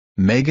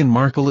Meghan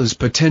Markle is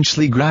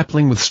potentially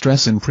grappling with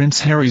stress in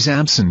Prince Harry's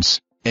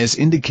absence, as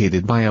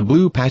indicated by a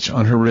blue patch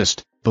on her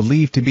wrist,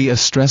 believed to be a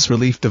stress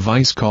relief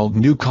device called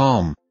New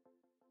Calm.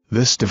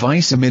 This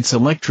device emits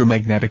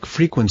electromagnetic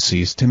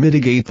frequencies to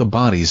mitigate the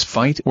body's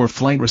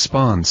fight-or-flight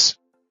response.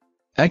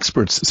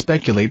 Experts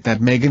speculate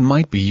that Meghan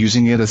might be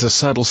using it as a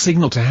subtle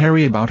signal to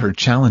Harry about her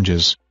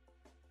challenges.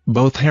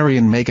 Both Harry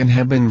and Meghan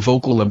have been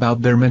vocal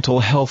about their mental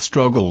health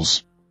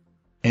struggles.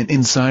 An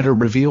insider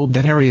revealed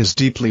that Harry is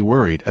deeply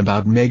worried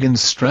about Meghan's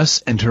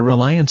stress and her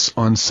reliance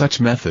on such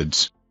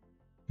methods.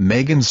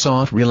 Meghan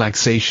sought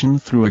relaxation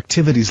through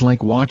activities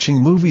like watching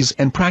movies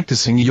and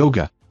practicing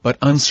yoga, but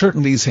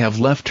uncertainties have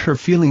left her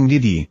feeling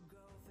needy.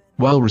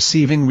 While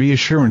receiving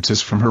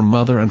reassurances from her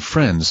mother and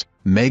friends,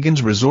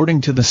 Meghan's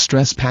resorting to the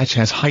stress patch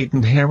has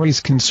heightened Harry's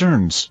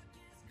concerns.